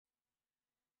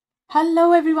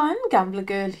Hello everyone, Gambler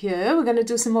Girl here. We're going to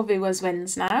do some more viewers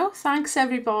wins now. Thanks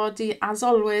everybody, as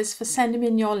always, for sending me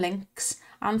in your links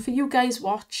and for you guys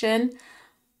watching.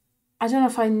 I don't know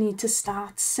if I need to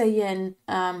start saying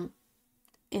in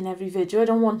every video. I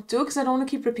don't want to because I don't want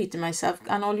to keep repeating myself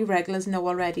and all you regulars know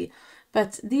already.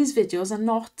 But these videos are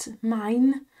not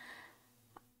mine.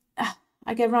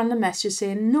 I get random messages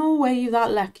saying, no way you're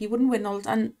that lucky, you wouldn't win all,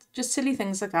 and just silly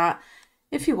things like that.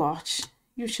 If you watch,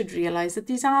 you should realise that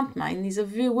these aren't mine, these are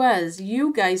viewers.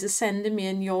 You guys are sending me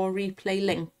in your replay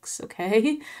links,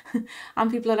 okay? And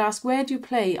people that ask, where do you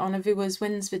play on a viewers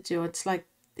wins video? It's like,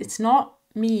 it's not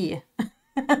me.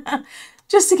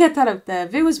 Just to get that out there,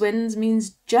 viewers wins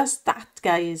means just that,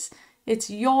 guys. It's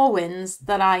your wins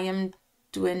that I am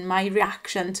doing my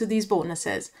reaction to these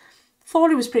bonuses.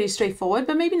 Thought it was pretty straightforward,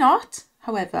 but maybe not.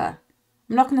 However,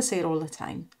 I'm not going to say it all the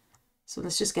time. So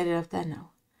let's just get it out there now.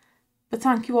 But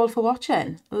thank you all for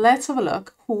watching. Let's have a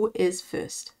look who is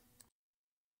first.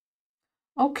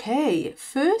 Okay,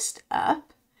 first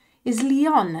up is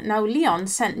Leon. Now, Leon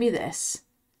sent me this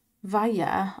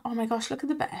via, oh my gosh, look at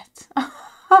the bet.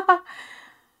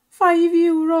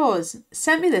 €5.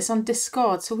 Sent me this on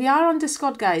Discord. So we are on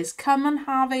Discord, guys. Come and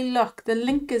have a look. The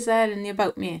link is there in the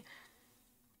About Me.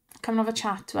 Come and have a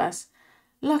chat to us.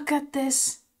 Look at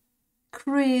this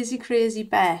crazy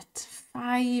bet.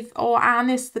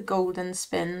 And it's the golden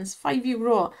spins,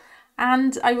 €5.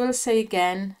 And I will say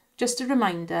again, just a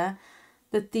reminder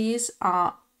that these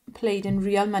are played in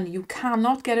real money. You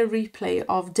cannot get a replay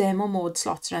of demo mode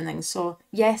slots or anything. So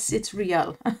yes, it's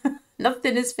real.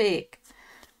 Nothing is fake.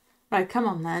 Right, come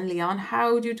on then, Leon.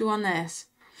 How do you do on this?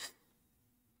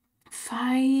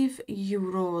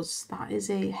 €5. That is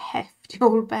a hefty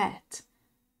old bet.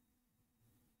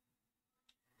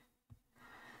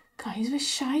 Guys, we're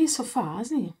shy so far,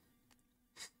 isn't he?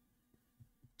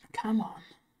 Come on.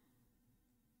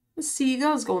 The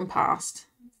seagull's going past.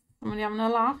 Somebody having a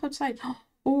laugh outside.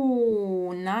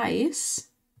 Oh, nice.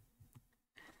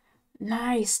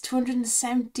 Nice.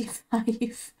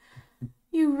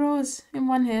 €275 in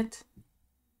one hit.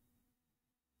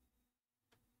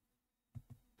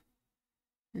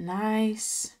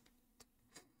 Nice.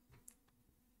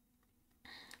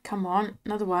 Come on,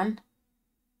 another one.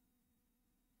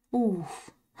 Ooh.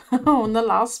 On the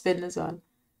last spin as well.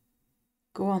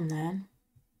 Go on then.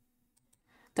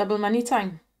 Double money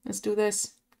time. Let's do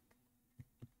this.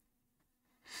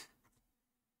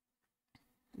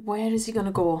 Where is he going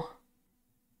to go?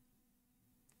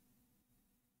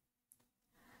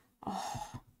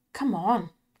 Oh, come on.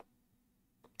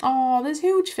 Oh, there's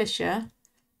huge fish here.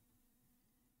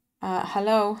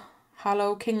 Hello,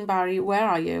 King Barry, where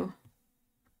are you?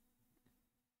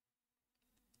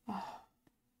 Oh,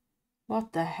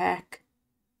 what the heck?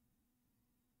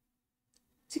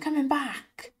 Is he coming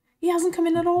back? He hasn't come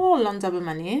in at all on double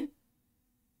money.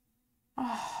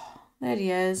 Oh, there he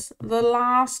is. The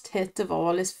last hit of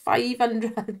all is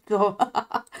 500 though.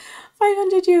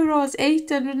 €500,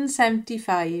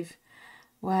 875.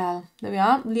 Well, there we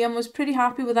are. Liam was pretty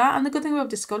happy with that. And the good thing about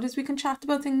Discord is we can chat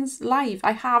about things live.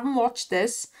 I haven't watched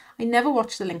this. I never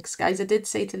watch the links, guys. I did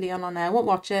say to Leon on there, I won't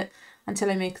watch it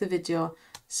until I make the video.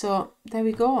 So there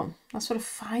we go. That's what a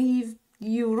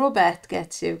 €5 bet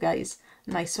gets you, guys.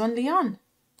 Nice one, Leon.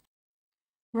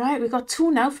 Right, we've got two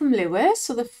now from Lewis.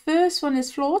 So the first one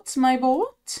is Floats, my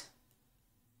boat.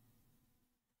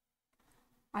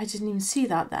 I didn't even see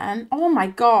that then. Oh my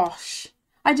gosh.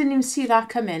 I didn't even see that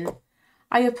come in.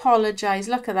 I apologise.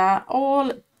 Look at that.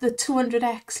 All the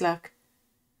 200x, look.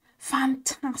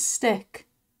 Fantastic.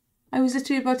 I was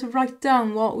literally about to write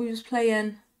down what we was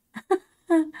playing.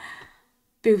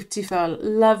 Beautiful.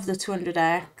 Love the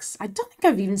 200x. I don't think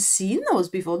I've even seen those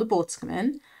before the boats come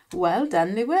in. Well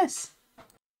done, Lewis.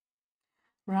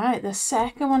 Right, the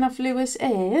second one of Lewis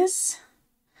is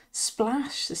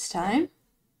Splash this time.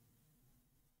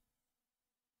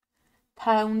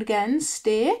 Pound again,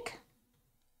 stake.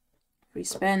 3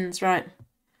 spins, right.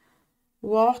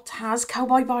 What has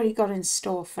Cowboy Barry got in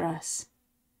store for us?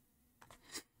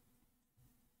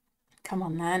 Come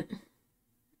on then.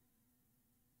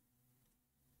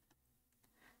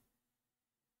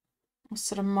 What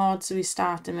sort of mods are we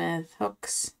starting with?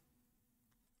 Hooks.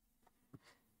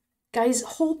 Guys,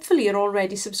 hopefully you're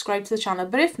already subscribed to the channel,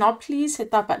 but if not, please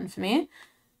hit that button for me.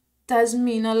 Does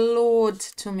mean a load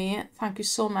to me. Thank you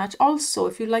so much. Also,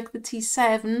 if you like the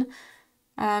T7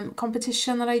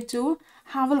 competition that I do,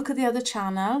 have a look at the other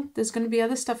channel. There's going to be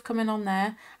other stuff coming on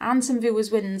there, and some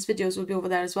viewers wins videos will be over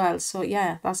there as well. So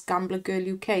yeah, that's Gambler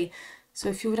Girl UK. So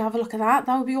if you would have a look at that,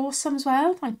 that would be awesome as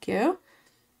well. Thank you.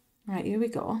 Right, here we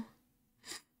go.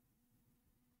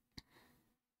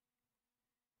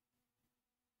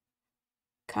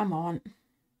 Come on.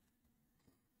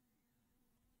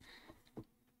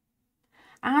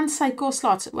 And psycho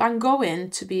slots. I'm going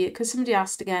to be, because somebody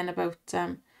asked again about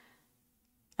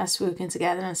us working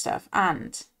together and stuff.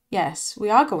 And yes, we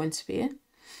are going to be.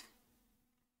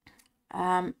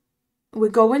 We're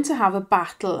going to have a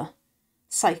battle,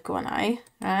 Psycho and I,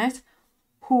 right?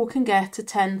 Who can get to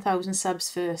 10,000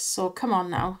 subs first? So come on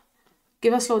now.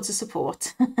 Give us loads of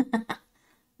support.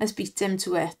 Let's beat him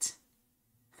to it.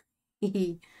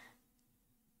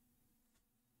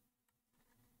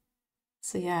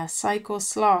 So yeah, Psycho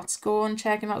Slots. Go and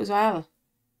check him out as well.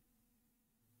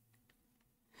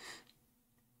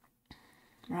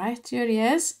 Right, here he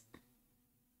is.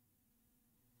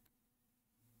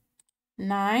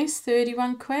 Nice,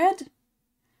 31 quid.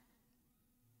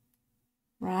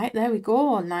 Right, there we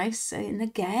go. Nice, in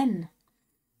again.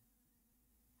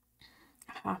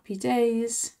 Happy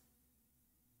days.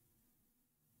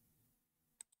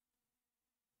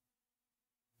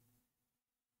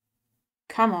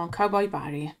 Come on, Cowboy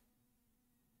Barry.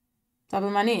 Double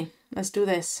money. Let's do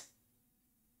this.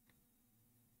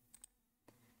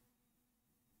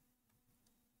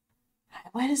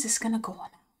 Where is this going to go now?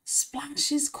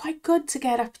 Splash is quite good to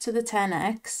get up to the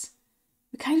 10x.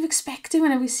 We kind of expect it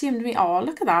whenever we see him to be, oh,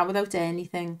 look at that, without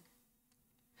anything.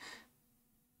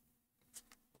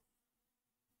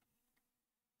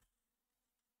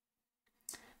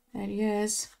 There he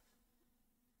is.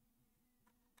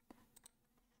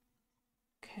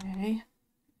 Okay.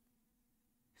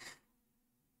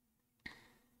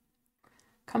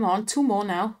 Come on, 2 more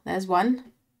now. There's 1.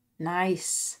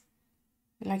 Nice.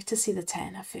 We like to see the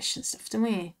 10er fish and stuff, don't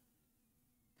we?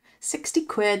 60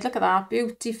 quid, look at that,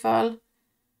 beautiful.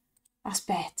 That's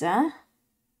better.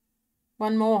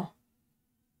 1 more.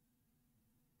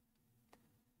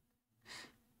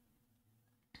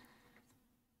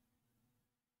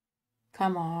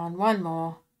 Come on, 1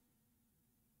 more.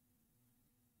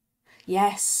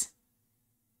 Yes.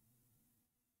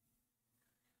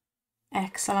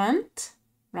 Excellent.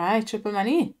 Right, triple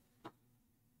money.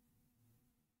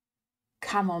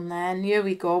 Come on then, here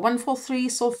we go. 143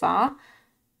 so far.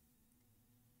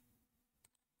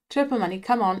 Triple money,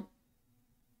 come on.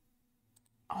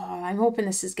 Oh, I'm hoping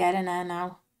this is getting there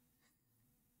now.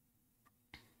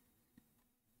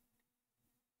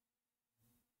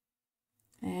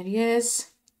 There he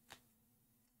is.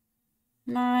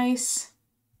 Nice.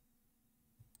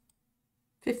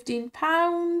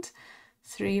 £15.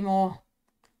 3 more.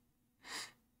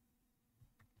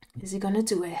 Is he going to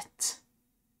do it?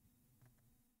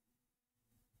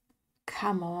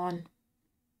 Come on.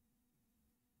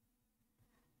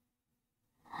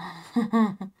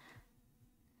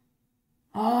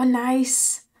 Oh,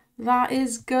 nice. That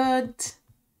is good.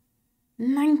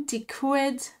 90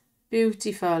 quid.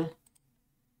 Beautiful.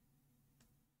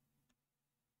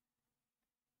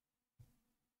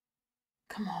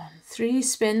 Come on. 3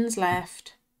 spins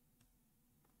left.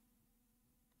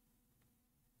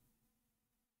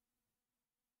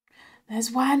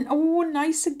 There's 1. Oh,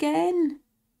 nice again.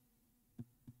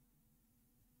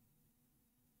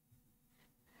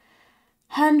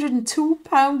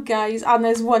 £102, guys, and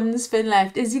there's 1 spin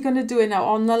left. Is he going to do it now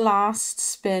on the last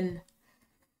spin?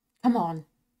 Come on.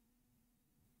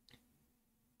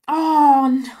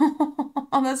 Oh,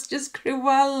 no. That's just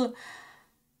cruel.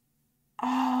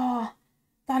 Oh,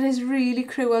 that is really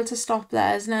cruel to stop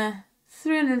there, isn't it?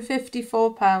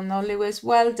 £354 though, Lewis.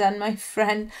 Well done, my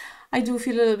friend. I do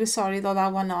feel a little bit sorry though,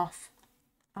 that one off.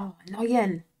 Oh,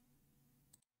 annoying.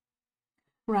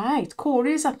 Right,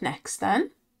 Corey's up next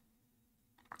then.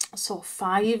 So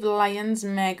 5 Lions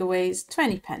Megaways,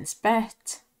 20p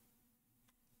bet.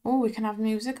 Oh, we can have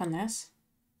music on this.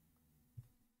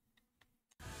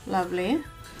 Lovely.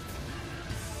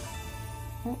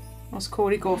 Oh, what's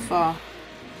Corey go for?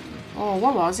 Oh,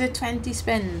 what was it? 20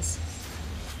 spins.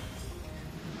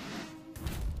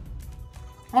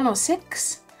 Oh no,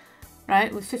 6.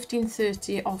 Right, with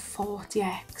 1530 or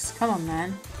 40x. Come on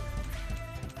then.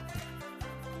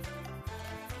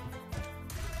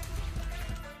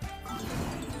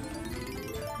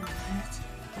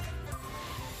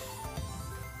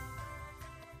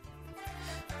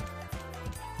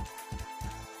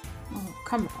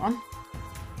 Come on.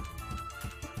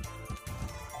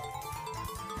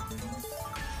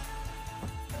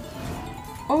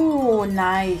 Oh,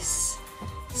 nice.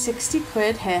 60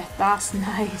 quid hit. That's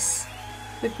nice.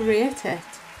 The great hit.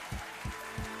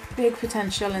 Big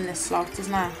potential in this slot,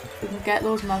 isn't it? We can get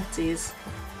those multis.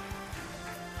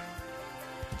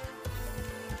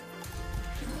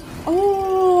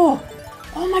 Oh!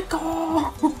 Oh my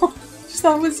god!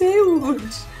 That was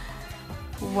huge!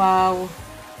 Wow.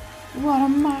 What a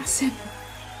massive...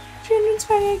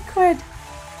 328 quid.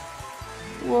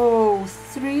 Whoa,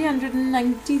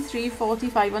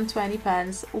 393.45 and 20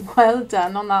 pence. Well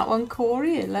done on that one,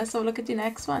 Corey. Let's have a look at your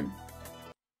next one.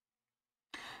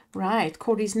 Right,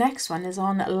 Corey's next one is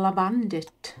on La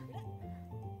Bandit.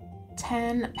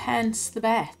 10 pence the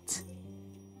bet.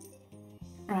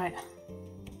 Right.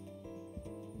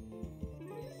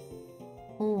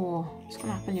 Oh, what's going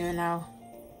to happen here now?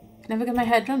 I can never get my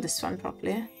head around this one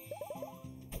properly.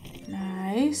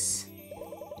 Nice.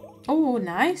 Oh,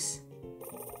 nice.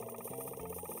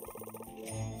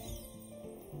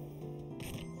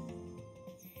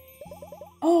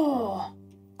 Oh,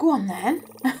 go on then.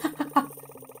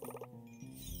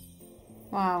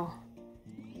 Wow.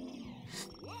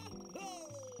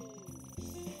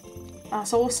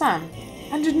 That's awesome.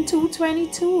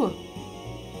 102.22.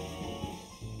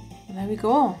 There we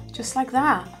go. Just like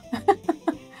that.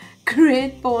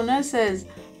 Great bonuses.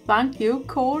 Thank you,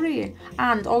 Corey.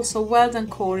 And also well done,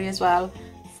 Corey, as well,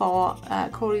 for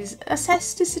Corey's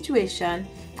assessed his situation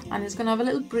and is going to have a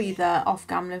little breather off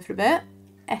gambling for a bit.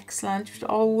 Excellent. You should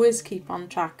always keep on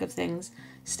track of things.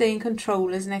 Stay in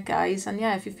control, isn't it, guys? And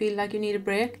yeah, if you feel like you need a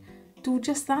break, do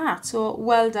just that. So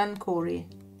well done, Corey.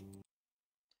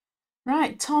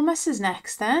 Right, Thomas is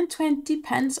next then. 20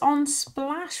 pence on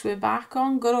Splash. We're back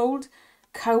on good old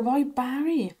Cowboy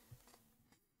Barry.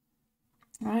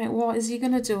 Right, what is he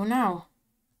going to do now?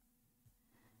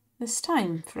 This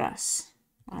time for us.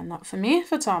 Well, not for me,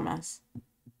 for Thomas.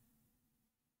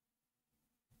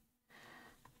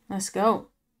 Let's go.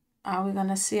 Are we going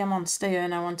to see a monster here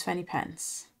now on 20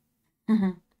 pence?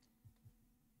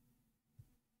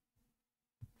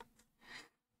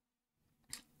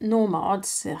 No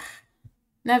mods. Ugh.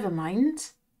 Never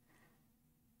mind.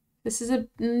 This is a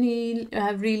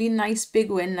really nice big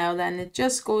win now then. It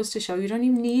just goes to show you don't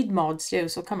even need mods, do you?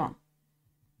 So come on.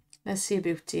 Let's see a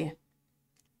beauty.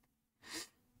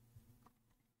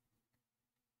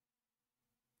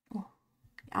 Oh.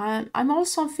 I'm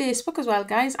also on Facebook as well,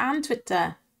 guys, and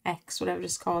Twitter. X, whatever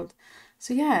it's called.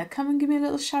 So yeah, come and give me a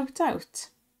little shout out.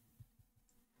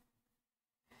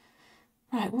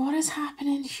 Right, what is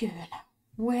happening here now?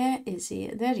 Where is he?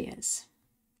 There he is.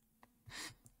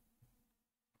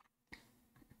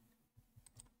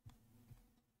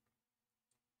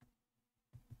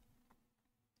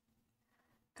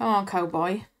 Come on,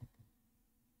 cowboy.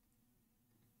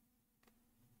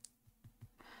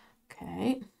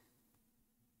 Okay.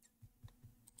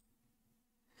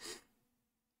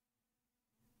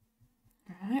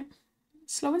 All right.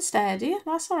 Slow and steady.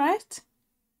 That's all right.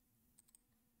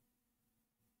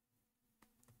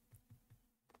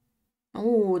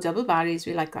 Oh, double berries.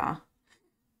 We like that.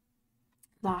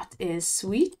 That is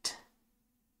sweet.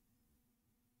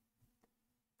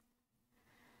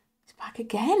 It's back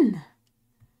again.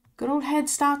 Good old head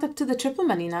start up to the triple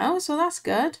money now, so that's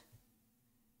good.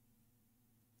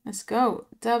 Let's go.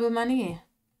 Double money.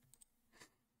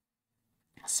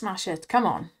 Smash it. Come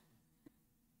on.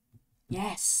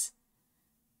 Yes.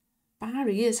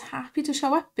 Barry is happy to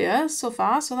show up here so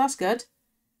far, so that's good.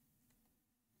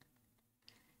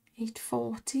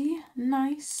 840.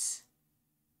 Nice.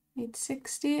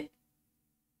 860.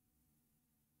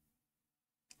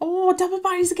 Oh, double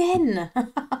berries again.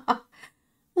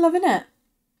 Loving it.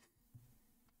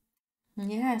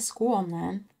 Yes, go on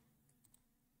then.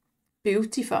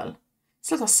 Beautiful.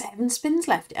 Still got 7 spins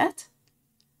left yet.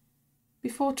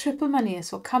 Before triple money,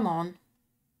 so come on.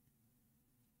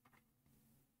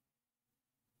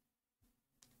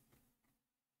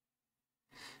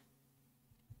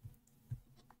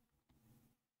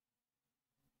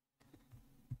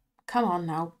 Come on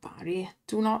now, Barry.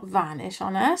 Do not vanish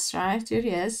on us. Right, here he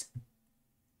is.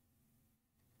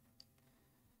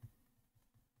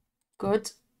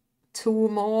 Good. 2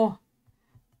 more.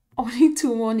 Only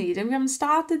 2 more needed. We haven't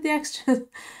started the extra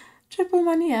triple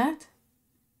money yet.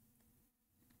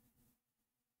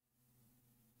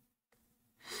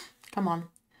 Come on.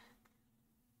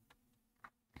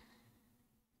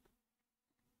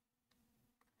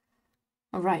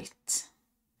 All right.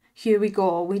 Here we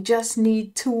go. We just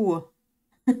need 2.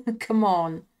 Come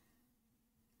on.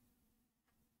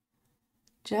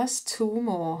 Just 2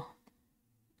 more.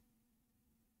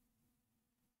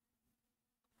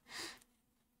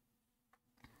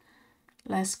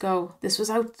 Let's go. This was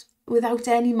out without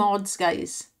any mods,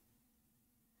 guys.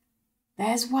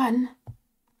 There's 1.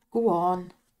 Go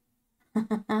on.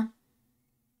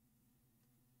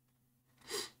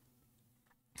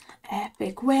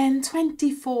 Epic win.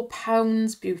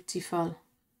 £24. Beautiful.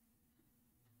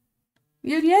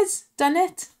 Here he is. Done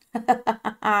it.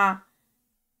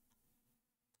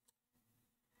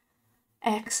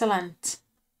 Excellent.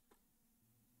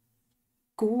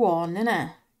 Go on,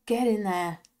 innit? Get in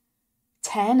there.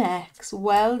 10x.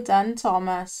 Well done,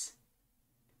 Thomas.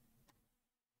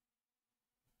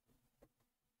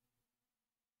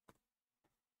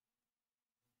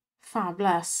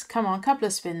 Fabulous. Come on, couple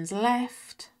of spins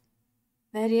left.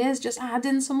 There he is, just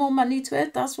adding some more money to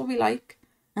it. That's what we like.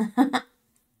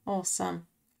 Awesome.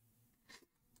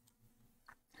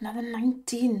 Another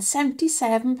 19,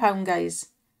 £77, guys.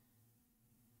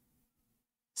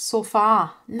 So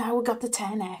far. Now we got the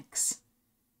 10x.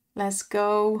 Let's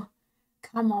go.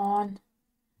 Come on.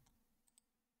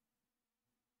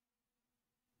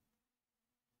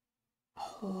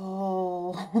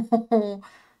 Oh.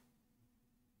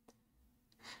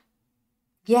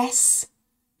 Yes.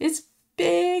 It's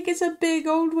big. It's a big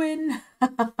old win.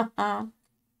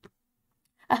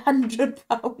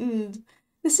 £100.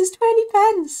 This is 20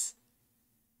 pence.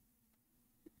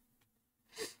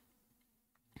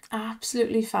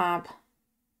 Absolutely fab.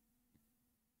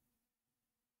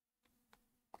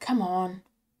 Come on.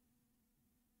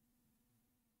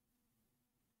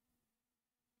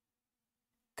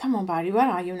 Come on, Barry. Where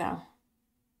are you now?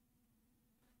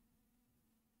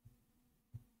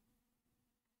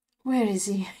 Where is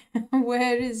he?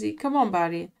 Where is he? Come on,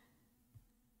 Barry.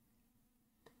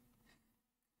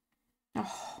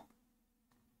 Oh.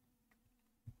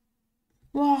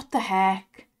 What the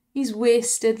heck? He's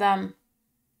wasted them.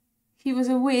 He was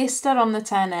a waster on the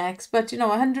 10x, but you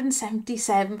know,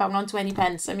 £177 on 20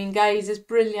 pence. I mean, guys, it's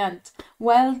brilliant.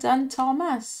 Well done,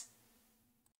 Thomas.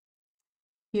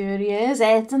 Here he is.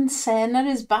 Ayrton Senna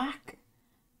is back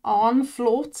on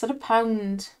floats at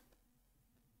 £1.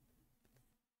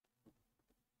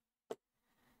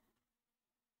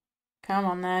 Come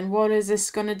on then, what is this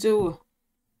gonna do?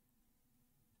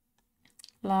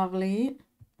 Lovely.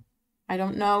 I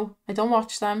don't know. I don't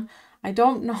watch them. I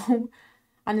don't know.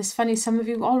 And it's funny, some of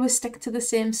you always stick to the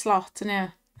same slot,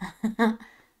 innit?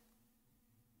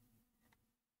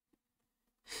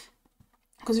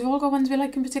 Because we've all got ones we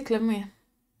like in particular, haven't we?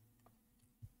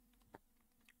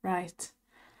 Right.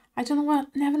 I don't know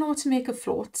what, never know what to make of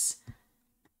floats.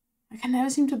 I can never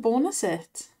seem to bonus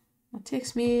it. It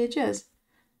takes me ages.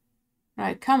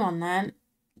 Right, come on then.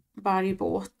 Barry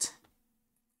bought.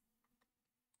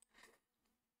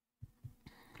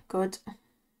 Good.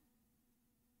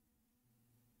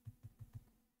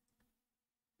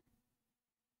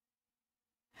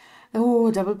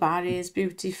 Oh, double Barry is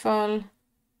beautiful.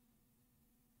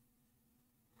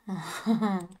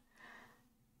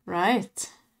 Right.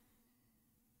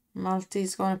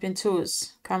 Multi's going up in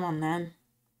twos. Come on then.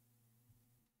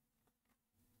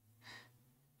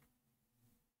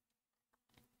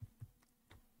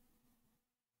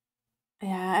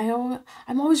 Yeah,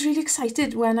 I'm always really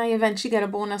excited when I eventually get a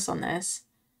bonus on this.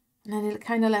 And then it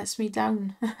kind of lets me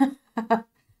down.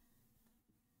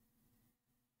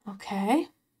 Okay.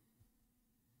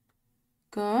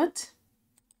 Good.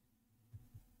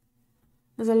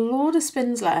 There's a load of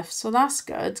spins left, so that's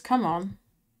good. Come on.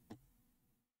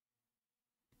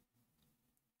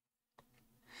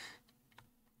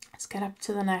 Let's get up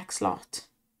to the next lot.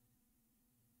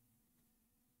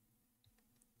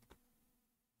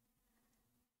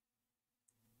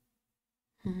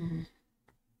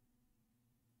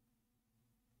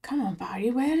 Come on,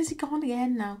 Barry. Where has he gone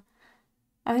again now?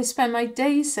 I spend my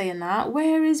days saying that.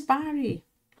 Where is Barry?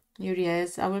 Here he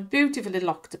is, our beautiful little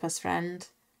octopus friend.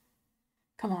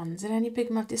 Come on, is there any big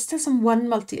multi? There's still some one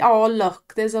multi. Oh,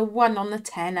 look, there's a 1 on the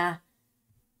tenner.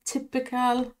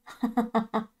 Typical.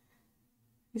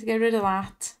 Need to get rid of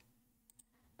that.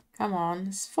 Come on,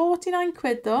 it's 49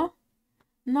 quid though.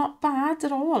 Not bad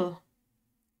at all.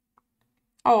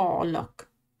 Oh, look.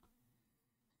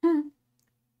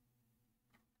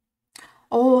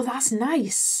 Oh, that's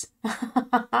nice.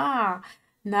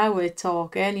 Now we're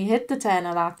talking. He hit the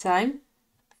tenner that time.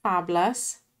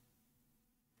 Fabulous.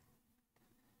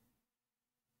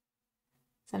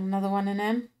 Is there another one in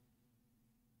him?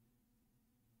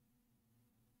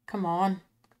 Come on.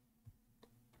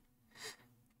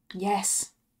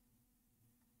 Yes.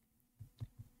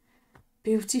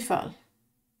 Beautiful.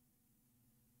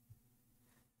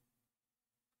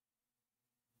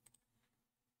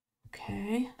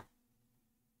 Okay.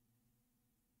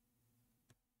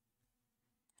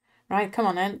 Right, come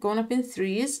on then. Going up in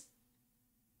threes.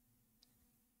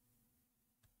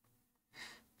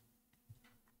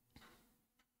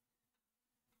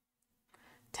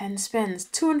 £10 spins.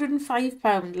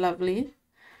 £205. Lovely.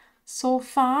 So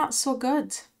far, so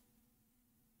good.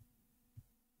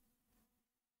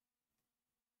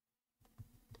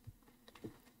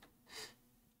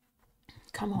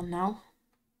 Come on now.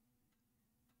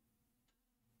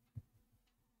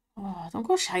 Oh, don't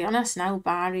go shy on us now,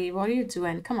 Barry. What are you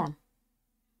doing? Come on.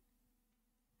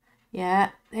 Yeah,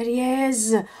 there he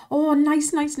is. Oh,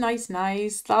 nice, nice, nice,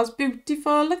 nice. That's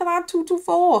beautiful. Look at that,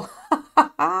 224.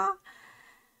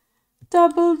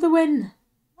 Double the win.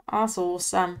 That's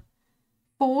awesome.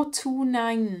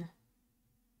 429.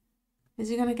 Is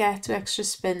he going to get to extra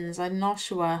spins? I'm not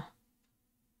sure.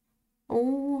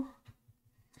 Oh.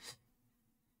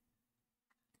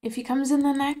 If he comes in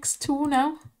the next two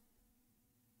now.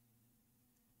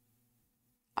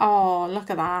 Oh, look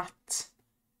at that.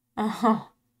 Oh.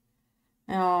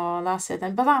 Oh, that's it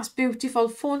then. But that's beautiful.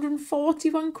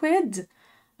 441 quid.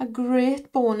 A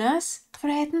great bonus for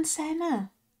Ed and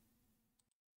Senna.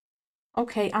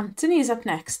 Okay, Anthony's up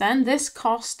next then. This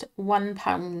cost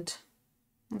 £1.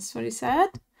 That's what he said.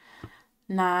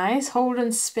 Nice. Hold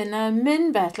and spinner.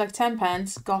 Min bet like 10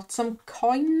 pence. Got some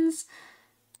coins.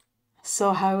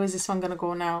 So how is this one going to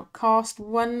go now? Cost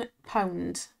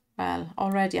 £1. Well,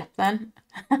 already up then.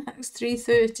 It's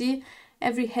 3.30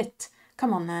 every hit.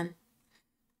 Come on then.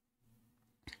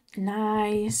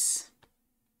 Nice.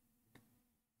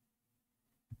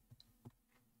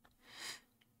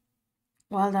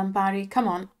 Well done, Barry. Come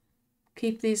on.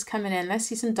 Keep these coming in. Let's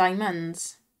see some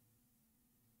diamonds.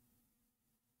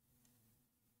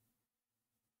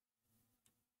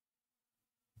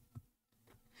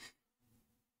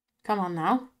 Come on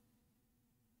now.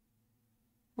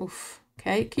 Oof.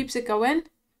 Okay, keeps it going.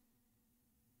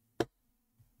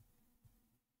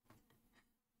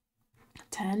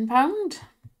 £10.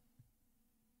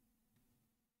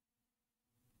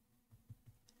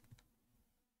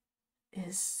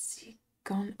 Is he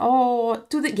gone? Oh,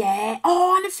 do the, yeah.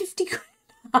 Oh, and a 50 quid.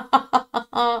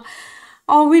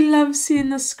 Oh, we love seeing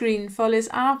the screen full. It's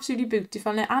absolutely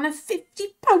beautiful. And a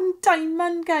 £50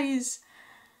 diamond, guys.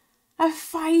 A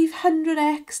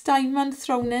 500x diamond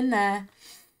thrown in there.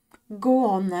 Go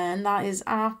on then. That is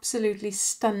absolutely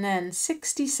stunning.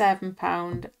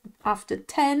 £67 after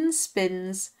 10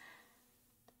 spins.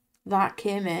 That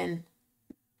came in.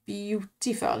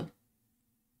 Beautiful.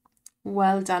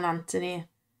 Well done, Anthony. I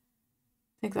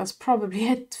think that's probably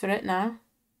it for it now.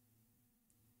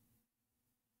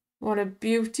 What a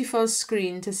beautiful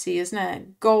screen to see, isn't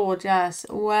it? Gorgeous.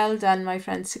 Well done, my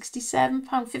friend. £67,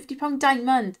 £50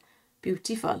 diamond.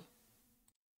 Beautiful.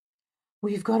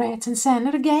 We've got Ayrton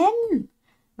Senna again.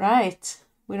 Right.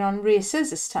 We're on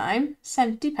races this time.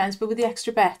 70 pence, but with the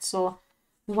extra bet. So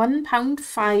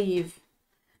 £1.05. It's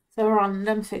a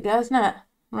random figure, isn't it?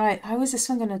 Right. How is this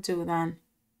one going to do then?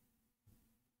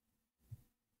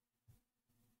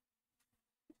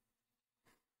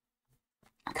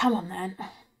 Come on then.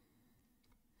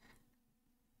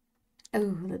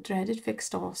 Oh, the dreaded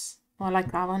fixed horse. Oh, I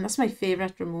like that one. That's my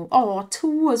favourite remove. Oh,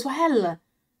 2 as well.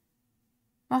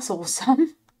 That's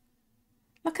awesome.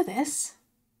 Look at this.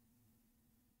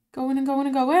 Going and going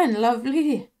and going.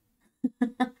 Lovely.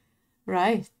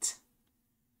 Right.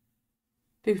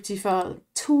 Beautiful.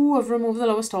 2 have removed the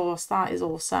lowest horse. That is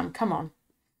awesome. Come on.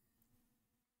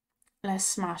 Let's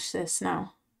smash this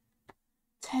now.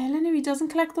 Telling you he doesn't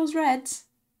collect those reds.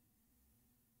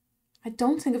 I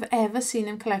don't think I've ever seen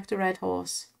him collect a red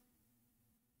horse.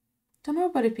 Don't know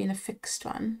about it being a fixed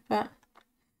one, but...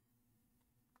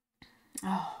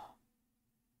 Oh.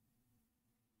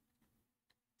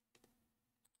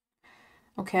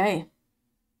 Okay.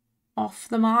 Off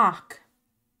the mark.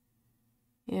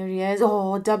 Here he is.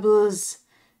 Oh, doubles.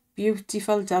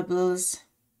 Beautiful doubles.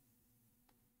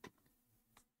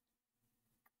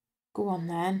 Go on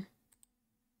then.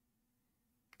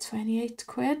 28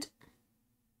 quid.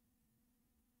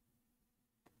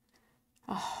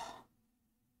 Oh.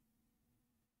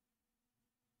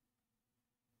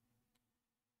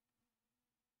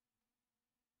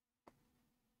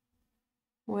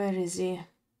 Where is he?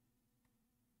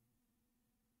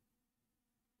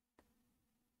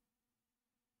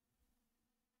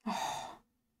 Oh.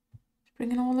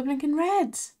 Bringing all the blinking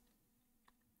reds.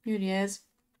 Here he is.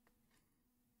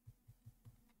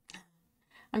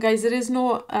 And guys, there is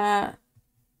no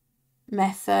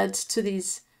method to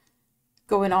these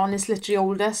going on. It's literally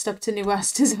oldest up to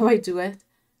newest is how I do it.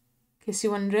 In case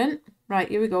you're wondering. Right,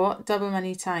 here we go. Double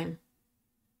money time.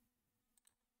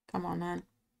 Come on then.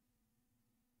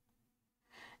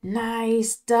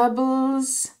 Nice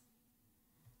doubles.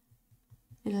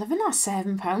 You're loving that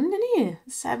 £7, isn't he?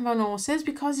 £7 horses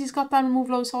because he's got that remove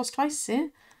lowest horse twice, see?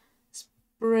 It's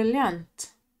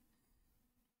brilliant.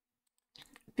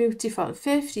 Beautiful.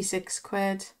 56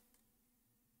 quid.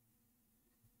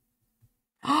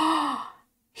 Oh,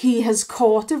 he has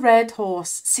caught a red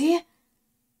horse. See?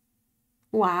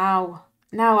 Wow.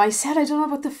 Now, I said I don't know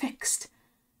about the fixed.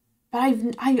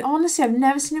 But I honestly, I've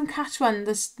never seen him catch one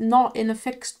that's not in a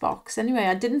fixed box. Anyway,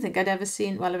 I didn't think I'd ever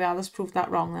seen, well, let's prove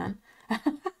that wrong then.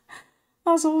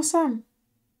 That's awesome.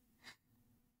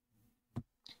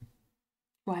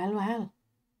 Well.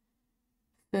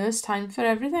 First time for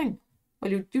everything.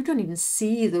 Well, you don't even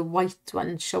see the white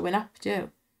one showing up, do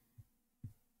you?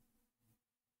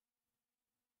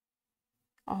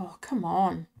 Oh, come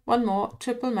on. One more.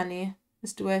 Triple money.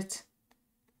 Let's do it.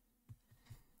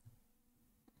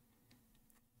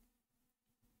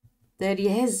 There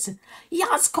he is.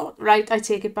 Yes, caught. Right, I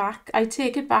take it back. I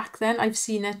take it back then. I've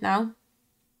seen it now.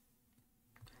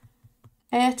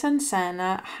 Ayrton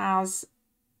Senna has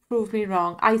proved me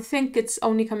wrong. I think it's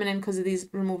only coming in because of these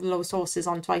remove the lowest horses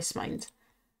on Twice Mind.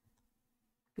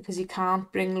 Because he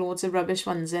can't bring loads of rubbish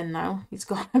ones in now. He's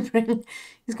got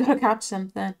to catch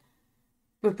something.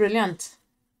 But brilliant.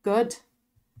 Good.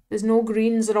 There's no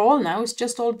greens at all now. It's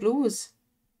just all blues.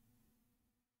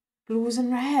 Blues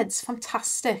and reds.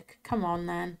 Fantastic. Come on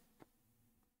then.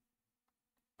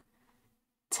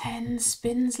 10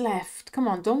 spins left. Come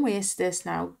on, don't waste this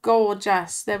now.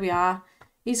 Gorgeous. There we are.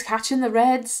 He's catching the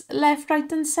reds left,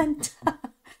 right and centre.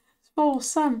 It's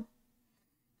awesome.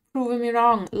 Proving me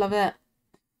wrong. Love it.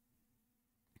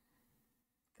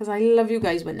 Because I love you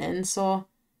guys winning, so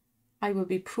I will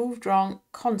be proved wrong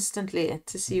constantly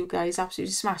to see you guys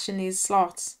absolutely smashing these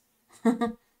slots.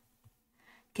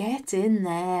 Get in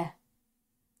there.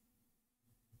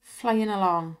 Flying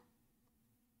along.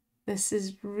 This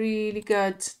is really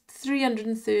good.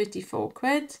 334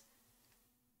 quid.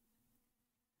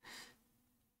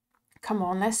 Come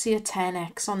on, let's see a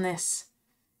 10x on this.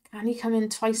 Can he come in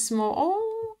twice more?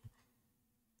 Oh,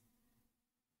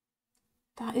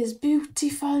 that is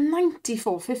beautiful.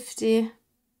 94.50.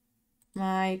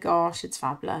 My gosh, it's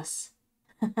fabulous.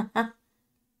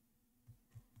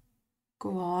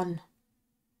 Go on.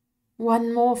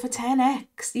 One more for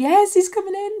 10x. Yes, he's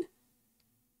coming in.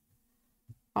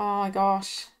 Oh my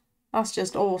gosh. That's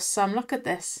just awesome. Look at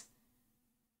this.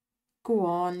 Go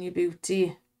on, you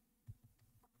beauty.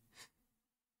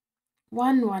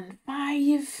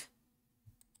 115.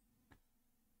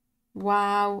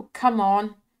 Wow. Come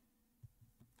on.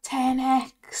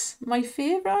 10x. My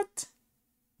favourite.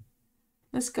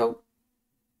 Let's go.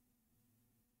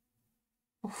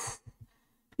 Oof.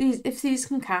 If these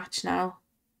can catch now.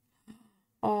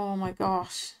 Oh my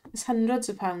gosh. It's hundreds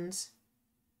of pounds.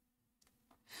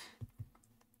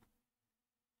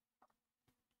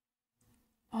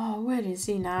 Oh, where is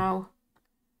he now?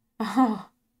 Oh.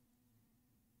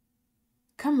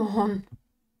 Come on.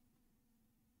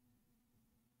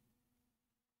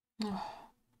 Oh.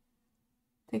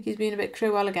 I think he's been a bit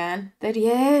cruel again. There he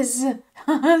is.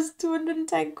 That's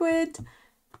 210 quid.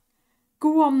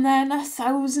 Go on then.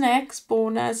 1000x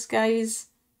bonus, guys.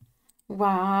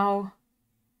 Wow.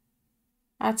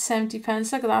 At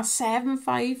 70p. Look at that.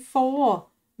 754.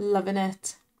 Loving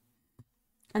it.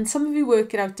 And some of you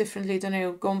work it out differently, don't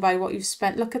you? Going by what you've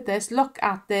spent. Look at this. Look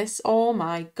at this. Oh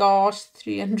my gosh.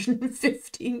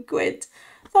 315 quid.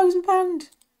 £1,000.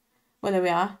 Well, there we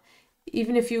are.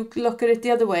 Even if you look at it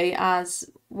the other way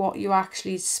as what you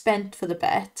actually spent for the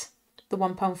bet, the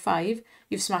 £1.5,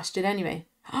 you've smashed it anyway.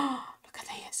 Oh, look at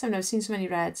this. I've never seen so many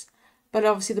reds. But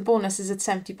obviously the bonus is at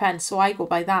 70p, so I go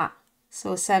by that.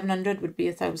 So 700 would be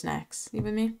 1000x. You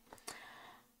with me?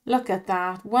 Look at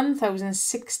that.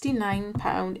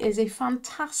 £1,069 is a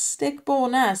fantastic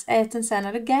bonus. Ayrton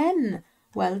Senna again.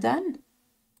 Well done.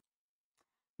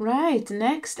 Right,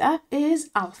 next up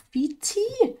is Alfie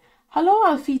T. Hello,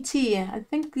 Alfie T. I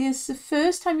think this is the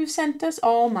first time you've sent us.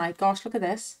 Oh my gosh, look at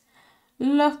this.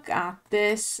 Look at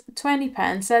this.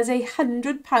 20p. There's a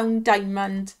 £100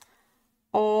 diamond.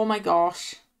 Oh my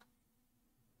gosh.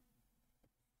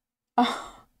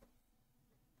 Oh.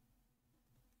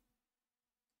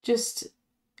 Just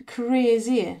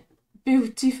crazy.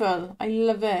 Beautiful. I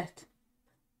love it.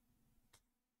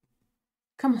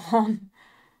 Come on.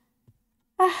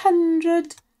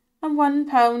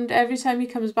 £101 every time he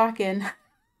comes back in.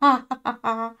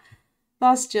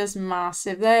 That's just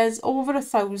massive. There's over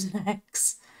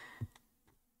 1000x.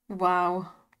 Wow.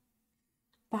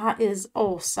 That is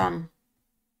awesome.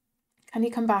 Can he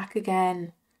come back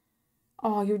again?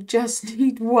 Oh, you just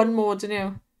need one more, don't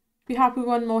you? Be happy with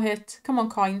one more hit. Come on,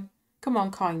 coin. Come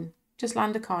on, coin. Just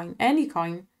land a coin. Any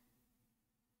coin.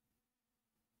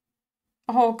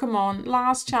 Oh, come on.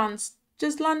 Last chance.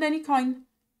 Just land any coin.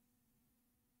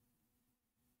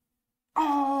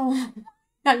 Oh,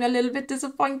 I'm a little bit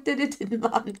disappointed it didn't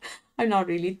land. I'm not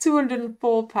really.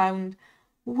 £204.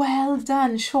 Well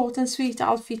done. Short and sweet,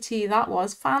 Alfie T. That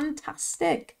was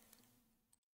fantastic.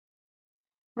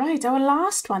 Right, our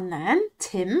last one then.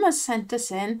 Tim has sent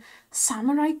us in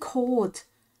Samurai Code.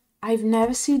 I've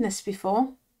never seen this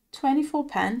before. 24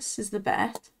 pence is the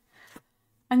bet.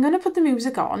 I'm going to put the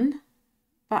music on,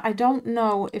 but I don't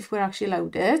know if we're actually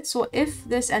allowed it. So if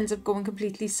this ends up going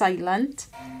completely silent,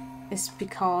 it's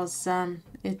because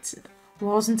it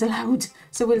wasn't allowed.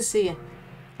 So we'll see.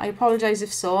 I apologise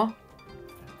if so.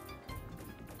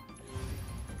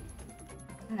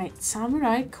 Right,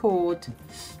 Samurai Code.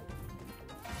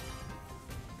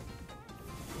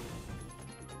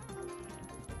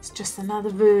 It's just another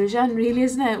version, really,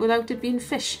 isn't it? Without it being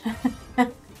fish.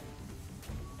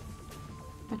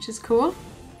 Which is cool.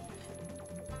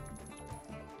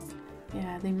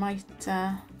 Yeah, they might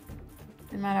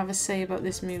have a say about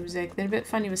this music. They're a bit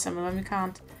funny with some of them. We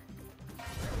can't.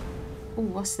 Oh,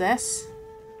 what's this?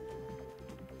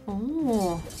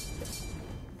 Oh.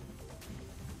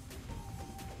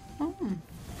 Oh.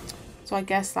 So I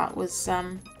guess that was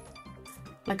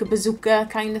like a bazooka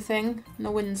kind of thing.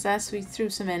 No wins there, so we threw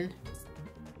some in.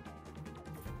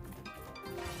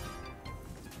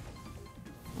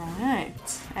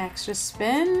 Right, extra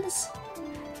spins.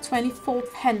 24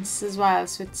 pence as well,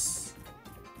 so it's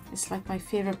like my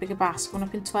favourite bigger bass, going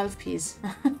up in 12p's.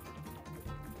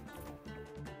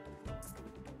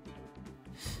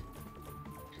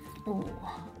 Oh.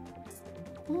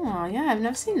 Oh, yeah, I've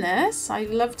never seen this.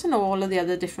 I'd love to know all of the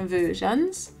other different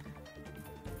versions.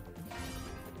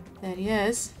 There he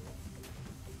is.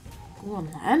 Go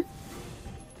on then.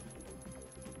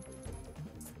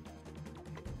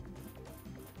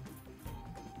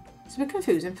 It's a bit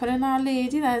confusing putting our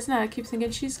lady there, isn't it? I keep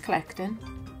thinking she's collecting.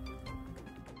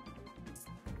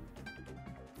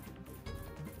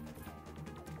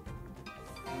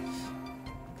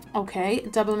 Okay,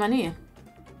 double money.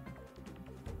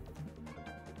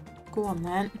 Go on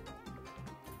then.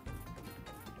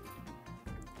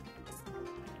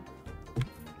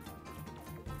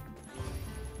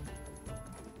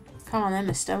 Come on then,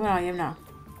 mister. Where are you now?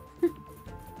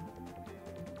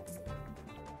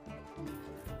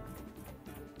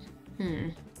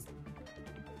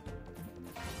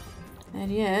 There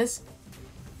he is.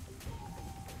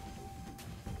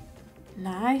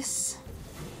 Nice.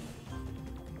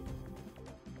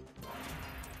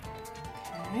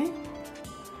 Okay. Is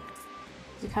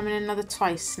he coming in another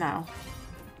twice now?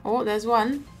 Oh, there's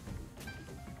one.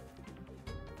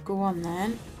 Go on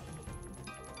then.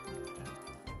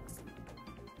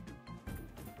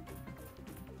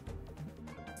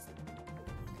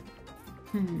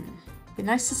 Be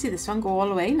nice to see this one go all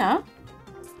the way now.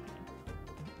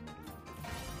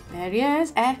 There he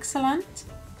is. Excellent.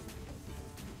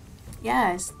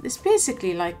 Yeah, it's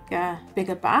basically like a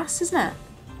bigger bass, isn't it?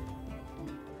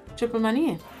 Triple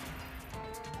money.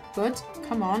 Good.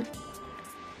 Come on.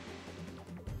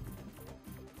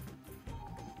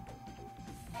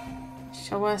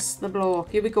 Show us the blow.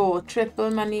 Here we go.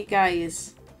 Triple money,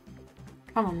 guys.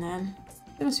 Come on then.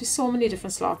 There must be so many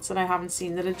different slots that I haven't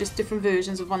seen that are just different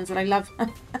versions of ones that I love.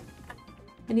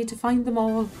 I need to find them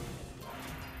all.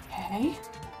 Okay.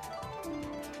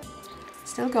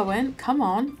 Still going. Come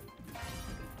on.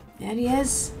 There he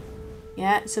is.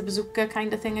 Yeah, it's a bazooka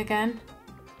kind of thing again.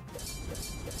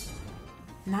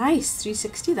 Nice.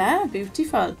 360 there.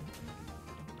 Beautiful.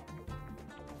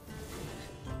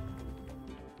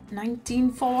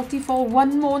 1944.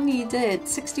 One more needed.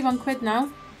 61 quid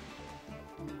now.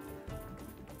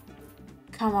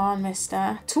 Come on,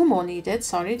 mister. Two more needed.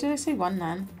 Sorry, did I say one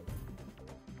then?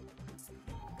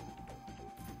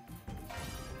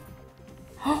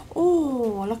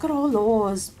 Oh, look at all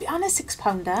those. And a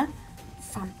 £6.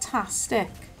 Fantastic.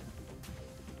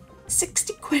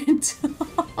 60 quid.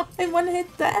 In one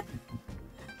hit there.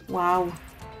 Wow.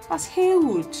 That's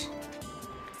huge.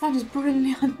 That is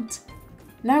brilliant.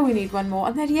 Now we need one more.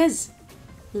 And there he is.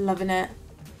 Loving it.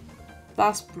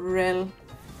 That's brilliant.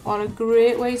 What a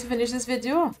great way to finish this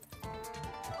video.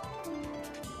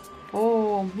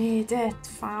 Oh, made it.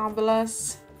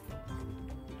 Fabulous.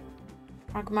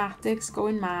 Pragmatics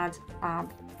going mad.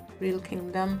 Fab. Real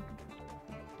Kingdom.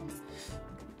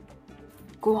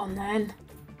 Go on then.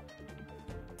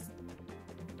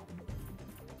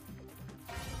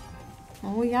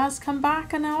 Oh, he has come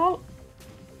back and all.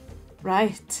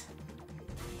 Right.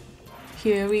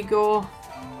 Here we go.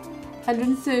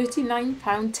 £139,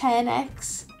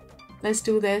 10x. Let's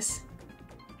do this.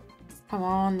 Come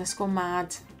on, let's go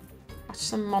mad. Watch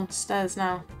some monsters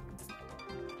now.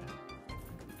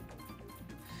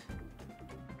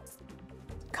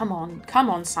 Come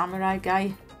on, samurai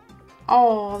guy.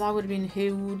 Oh, that would have been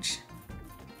huge.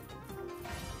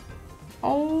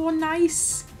 Oh,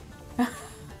 nice.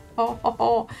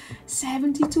 Oh,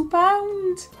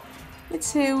 £72.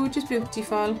 It's huge, it's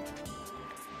beautiful.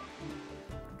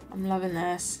 I'm loving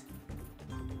this.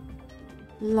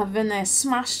 Loving this.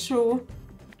 Smash through.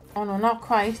 Oh no, not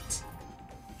quite.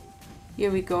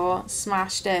 Here we go.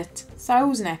 Smashed it.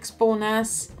 1000x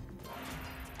bonus.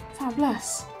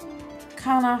 Fabulous.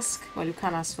 Can't ask. Well, you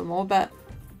can ask for more, but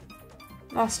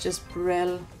that's just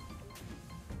brill.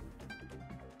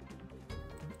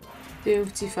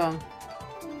 Beautiful.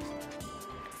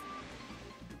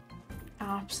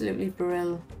 Absolutely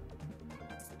brill.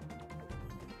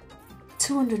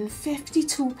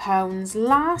 £252.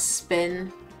 Last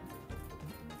spin.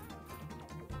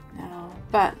 No,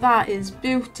 but that is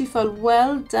beautiful.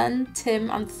 Well done, Tim,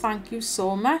 and thank you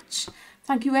so much.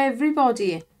 Thank you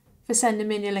everybody for sending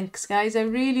me your links, guys. I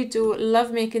really do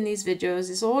love making these videos.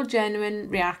 It's all genuine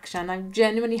reaction. I'm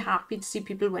genuinely happy to see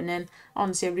people winning.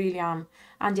 Honestly, I really am.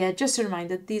 And yeah, just a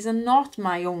reminder, these are not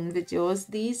my own videos.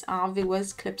 These are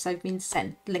viewers' clips I've been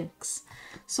sent links.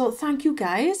 So thank you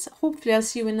guys. Hopefully I'll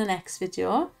see you in the next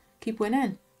video. Keep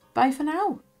winning. Bye for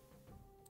now.